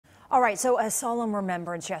All right, so a solemn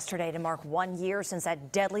remembrance yesterday to mark 1 year since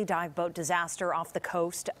that deadly dive boat disaster off the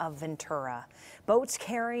coast of Ventura. Boats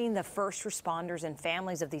carrying the first responders and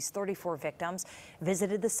families of these 34 victims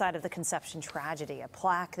visited the site of the Conception tragedy. A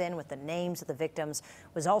plaque then with the names of the victims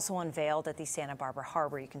was also unveiled at the Santa Barbara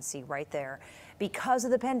Harbor. You can see right there. Because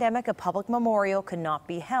of the pandemic, a public memorial could not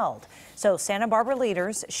be held. So Santa Barbara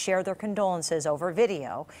leaders shared their condolences over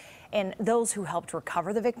video. And those who helped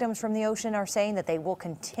recover the victims from the ocean are saying that they will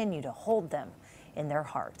continue to hold them in their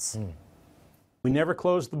hearts. We never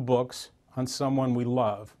close the books on someone we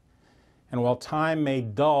love. And while time may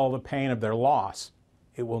dull the pain of their loss,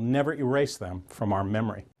 it will never erase them from our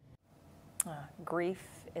memory. Grief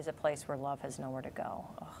is a place where love has nowhere to go.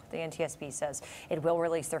 The NTSB says it will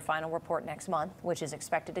release their final report next month, which is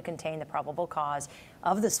expected to contain the probable cause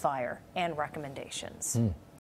of this fire and recommendations.